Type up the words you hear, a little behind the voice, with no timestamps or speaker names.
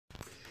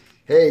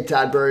Hey,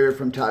 Todd Burrier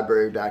from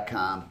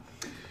toddburrier.com.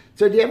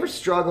 So do you ever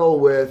struggle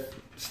with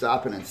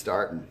stopping and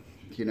starting?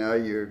 You know,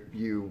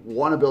 you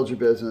want to build your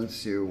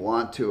business, you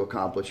want to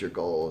accomplish your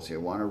goals, you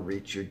want to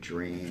reach your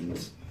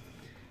dreams,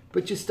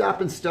 but you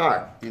stop and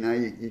start. You know,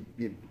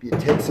 you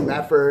take some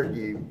effort,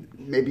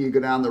 maybe you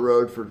go down the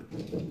road for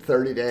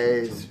 30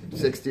 days,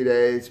 60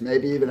 days,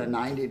 maybe even a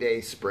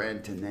 90-day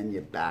sprint, and then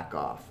you back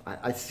off.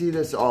 I see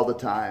this all the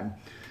time.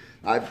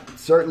 I've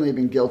certainly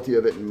been guilty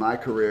of it in my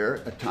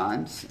career at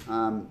times.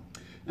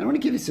 I want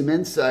to give you some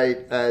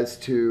insight as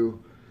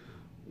to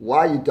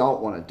why you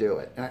don't want to do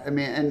it. I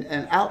mean,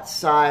 and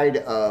outside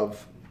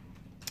of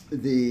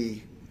the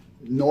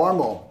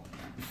normal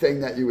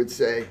thing that you would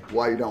say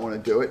why you don't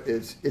want to do it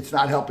is it's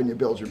not helping you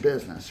build your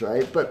business,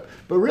 right? But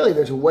really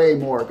there's way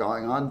more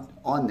going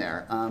on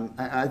there.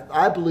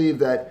 I believe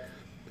that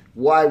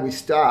why we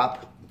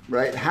stop,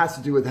 right, has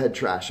to do with head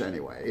trash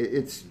anyway.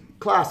 It's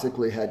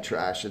classically head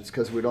trash. It's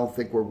because we don't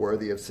think we're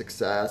worthy of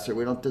success, or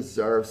we don't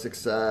deserve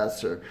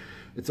success, or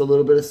it's a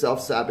little bit of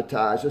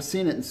self-sabotage. I've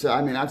seen it. And so,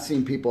 I mean, I've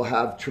seen people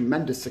have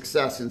tremendous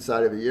success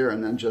inside of a year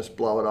and then just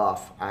blow it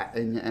off.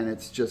 And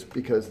it's just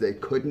because they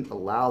couldn't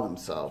allow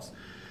themselves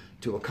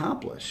to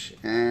accomplish.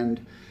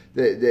 And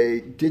they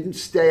didn't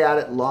stay at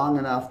it long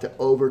enough to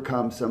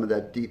overcome some of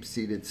that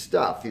deep-seated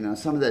stuff. You know,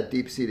 some of that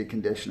deep-seated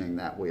conditioning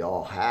that we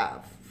all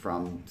have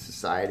from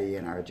society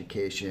and our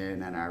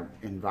education and our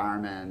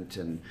environment.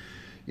 And,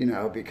 you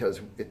know,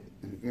 because,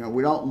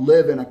 we don't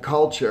live in a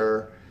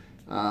culture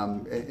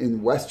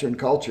in Western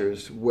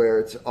cultures where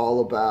it's all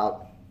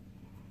about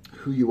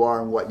who you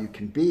are and what you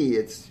can be.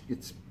 It's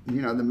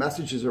the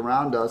messages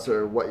around us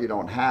are what you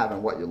don't have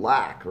and what you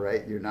lack,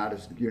 right? You're not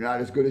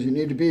as good as you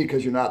need to be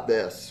because you're not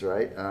this,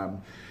 right?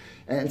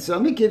 And so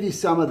let me give you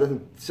some of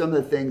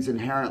the things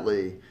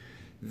inherently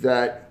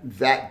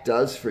that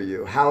does for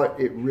you, how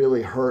it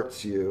really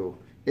hurts you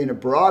in a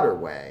broader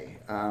way,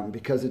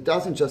 because it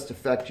doesn't just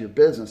affect your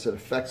business, it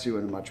affects you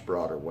in a much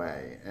broader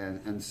way.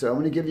 And so I'm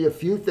going to give you a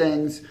few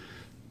things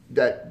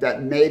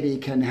that maybe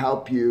can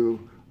help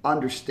you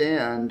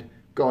understand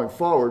going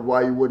forward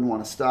why you wouldn't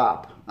want to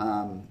stop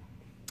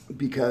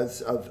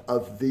because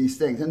of these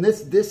things. And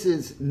this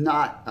is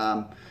not,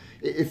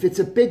 if it's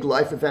a big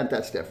life event,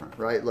 that's different,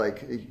 right?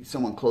 Like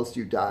someone close to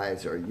you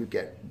dies, or you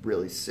get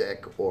really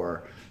sick,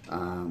 or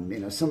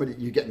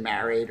you get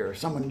married, or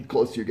someone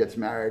close to you gets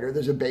married, or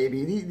there's a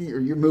baby, or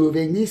you're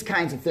moving. These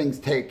kinds of things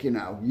take,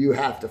 you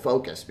have to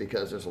focus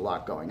because there's a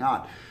lot going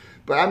on.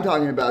 But I'm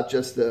talking about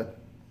just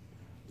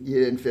you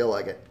didn't feel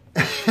like it.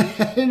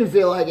 You didn't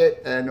feel like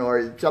it,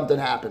 or something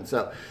happened.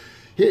 So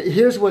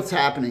here's what's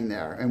happening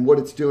there and what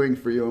it's doing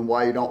for you and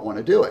why you don't want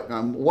to do it.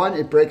 One,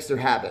 it breaks their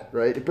habit,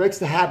 right? It breaks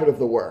the habit of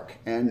the work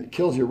and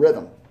kills your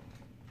rhythm.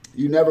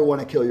 You never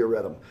want to kill your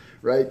rhythm,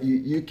 right?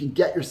 You can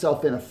get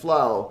yourself in a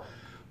flow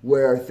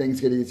where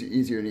things get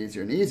easier and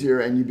easier and easier,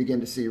 and you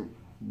begin to see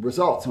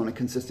results on a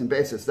consistent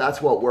basis.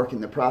 That's what working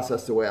the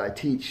process the way I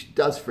teach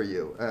does for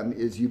you,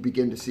 is you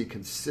begin to see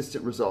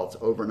consistent results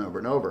over and over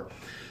and over.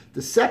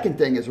 The second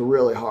thing is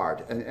really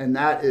hard, and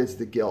that is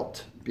the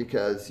guilt,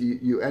 because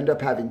you end up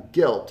having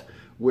guilt,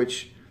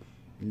 which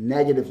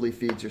negatively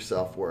feeds your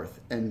self-worth,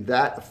 and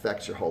that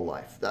affects your whole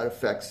life. That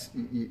affects,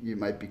 you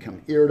might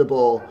become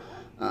irritable.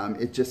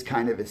 It just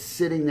kind of is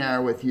sitting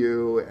there with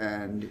you,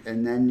 and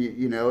then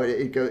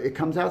it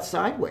comes out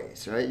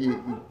sideways, right?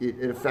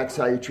 It affects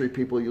how you treat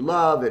people you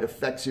love. It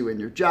affects you in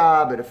your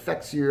job. It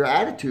affects your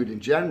attitude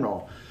in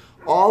general,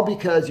 all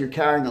because you're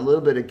carrying a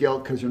little bit of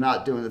guilt because you're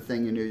not doing the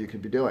thing you knew you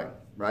could be doing.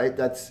 Right?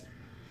 The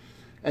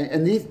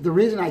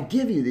reason I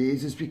give you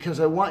these is because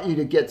I want you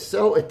to get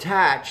so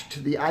attached to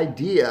the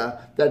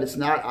idea that it's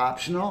not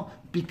optional,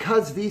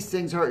 because these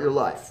things hurt your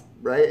life,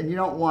 right? And you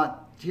don't want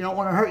to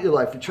hurt your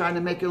life. You're trying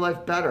to make your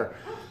life better.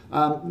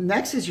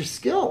 Next is your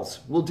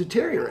skills will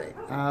deteriorate.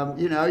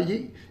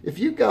 If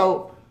you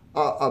go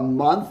a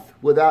month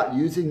without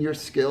using your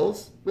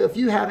skills, if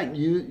you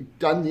haven't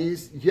done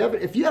these,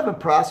 if you haven't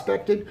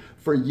prospected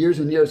for years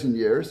and years and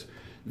years,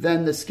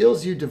 then the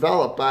skills you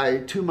develop by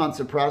 2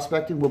 months of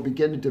prospecting will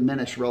begin to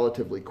diminish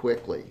relatively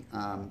quickly.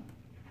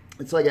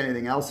 It's like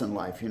anything else in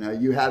life.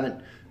 You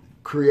haven't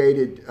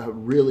created a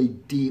really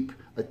deep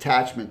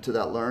attachment to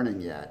that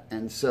learning yet.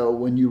 And so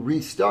when you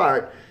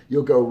restart,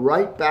 you'll go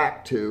right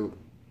back to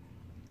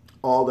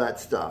all that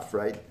stuff,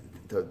 right?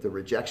 The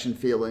rejection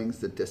feelings,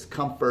 the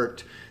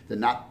discomfort, the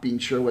not being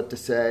sure what to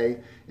say,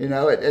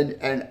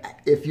 and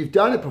if you've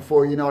done it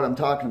before, you know what I'm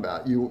talking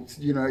about.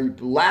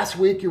 Last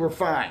week you were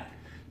fine.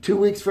 2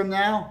 weeks from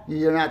now,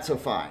 you're not so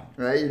fine,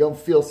 right? You don't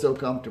feel so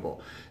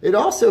comfortable. It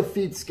also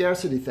feeds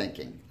scarcity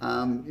thinking,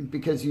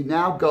 because you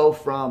now go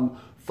from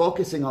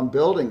focusing on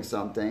building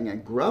something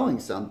and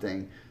growing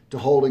something to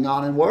holding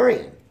on and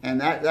worrying.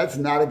 And that's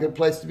not a good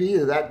place to be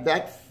either.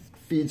 That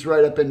feeds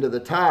right up into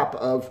the top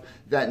of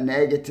that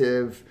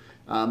negative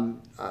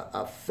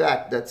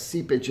effect, that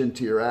seepage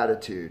into your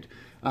attitude.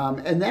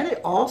 And then it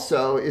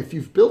also, if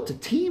you've built a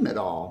team at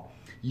all,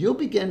 you'll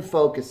begin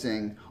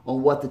focusing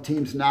on what the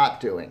team's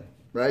not doing.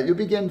 Right? You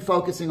begin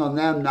focusing on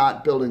them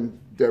not building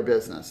their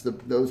business,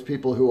 those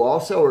people who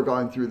also are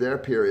going through their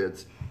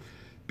periods,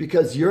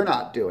 because you're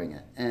not doing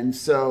it. And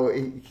so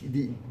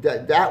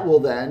that will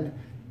then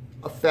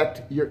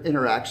affect your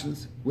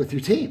interactions with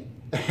your team.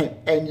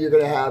 And you're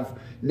going to have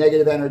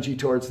negative energy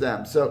towards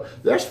them. So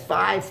there's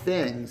 5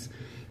 things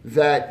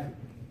that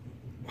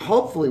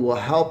hopefully will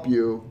help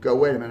you go,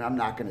 wait a minute, I'm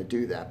not going to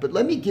do that. But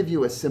let me give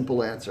you a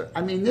simple answer.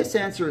 I mean, this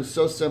answer is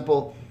so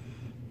simple,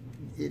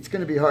 it's going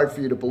to be hard for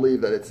you to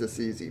believe that it's this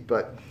easy.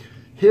 But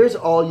here's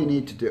all you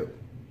need to do.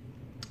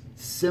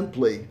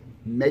 Simply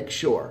make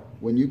sure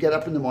when you get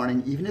up in the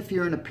morning, even if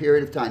you're in a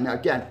period of time. Now,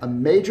 again, a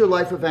major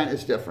life event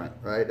is different,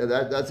 right?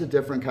 That's a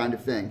different kind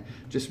of thing.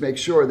 Just make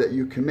sure that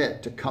you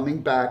commit to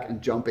coming back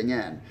and jumping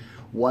in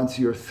once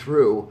you're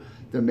through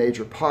the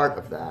major part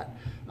of that.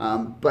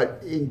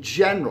 But in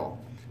general,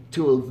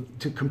 to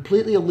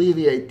completely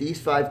alleviate these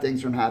 5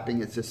 things from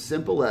happening, it's as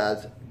simple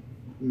as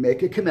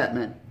make a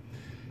commitment.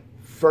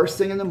 First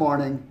thing in the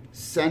morning,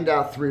 send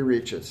out 3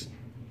 reaches.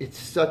 It's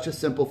such a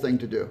simple thing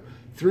to do.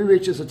 3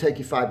 reaches will take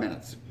you 5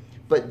 minutes.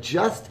 But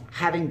just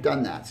having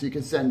done that, so you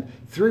can send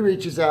 3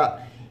 reaches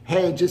out,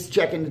 hey, just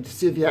checking to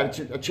see if you had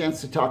a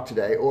chance to talk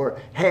today, or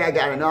hey, I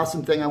got an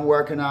awesome thing I'm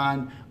working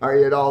on, are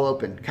you at all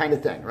open, kind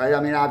of thing, right? I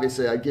mean,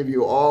 obviously, I give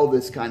you all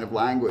this kind of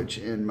language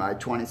in my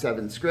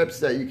 27 scripts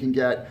that you can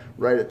get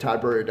right at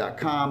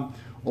toddburrier.com,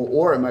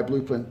 or in my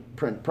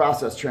blueprint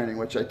process training,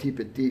 which I teach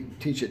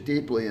it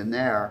deeply in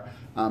there,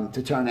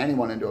 to turn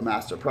anyone into a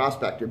master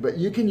prospector. But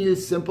you can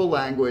use simple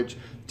language,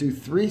 do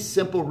 3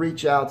 simple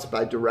reach outs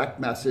by direct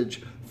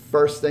message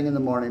first thing in the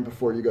morning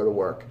before you go to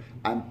work.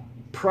 I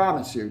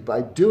promise you,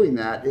 by doing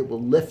that, it will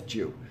lift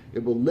you.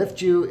 It will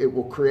lift you. It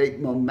will create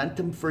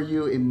momentum for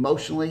you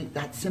emotionally.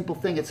 That simple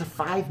thing. It's a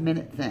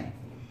 5-minute thing.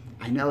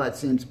 I know that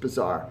seems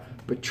bizarre,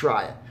 but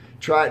try it.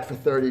 Try it for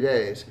 30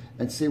 days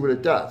and see what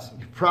it does.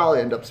 You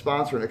probably end up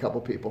sponsoring a couple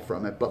people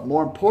from it, but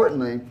more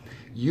importantly,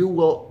 you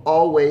will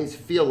always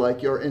feel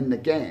like you're in the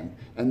game.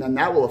 And then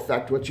that will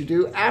affect what you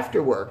do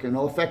after work, and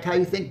it'll affect how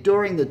you think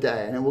during the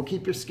day, and it will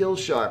keep your skills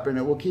sharp, and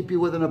it will keep you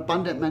with an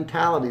abundant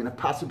mentality and a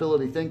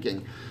possibility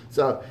thinking.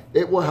 So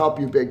it will help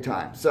you big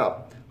time.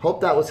 So hope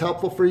that was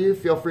helpful for you.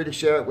 Feel free to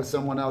share it with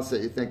someone else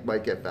that you think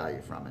might get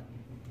value from it.